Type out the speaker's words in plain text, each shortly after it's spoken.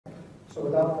So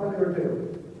without further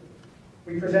ado,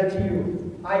 we present to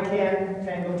you ICAN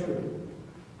Tango 2.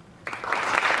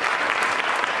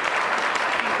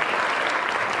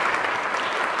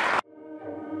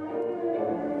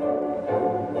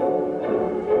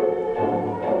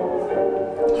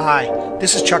 Hi,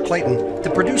 this is Chuck Clayton,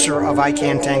 the producer of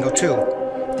ICAN Tango 2.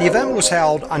 The event was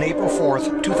held on April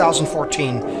 4th,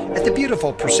 2014 at the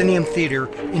beautiful Proscenium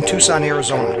Theater in Tucson,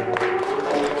 Arizona.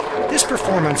 This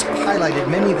performance highlighted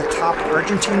many of the top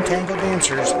Argentine tango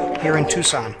dancers here in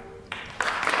Tucson.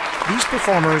 These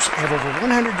performers have over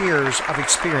 100 years of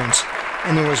experience,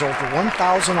 and there was over 1,000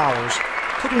 hours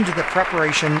put into the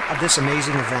preparation of this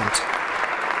amazing event.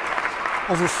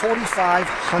 Over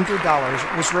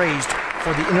 $4,500 was raised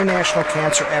for the International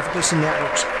Cancer Advocacy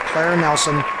Network's Clara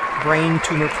Nelson Brain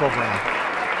Tumor Program.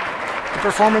 The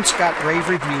performance got rave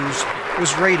reviews,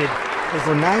 was rated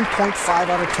over 9.5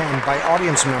 out of 10 by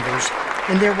audience members,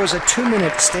 and there was a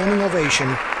 2-minute standing ovation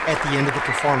at the end of the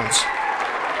performance.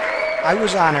 I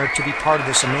was honored to be part of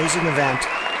this amazing event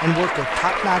and work with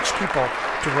top-notch people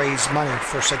to raise money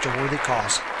for such a worthy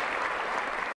cause.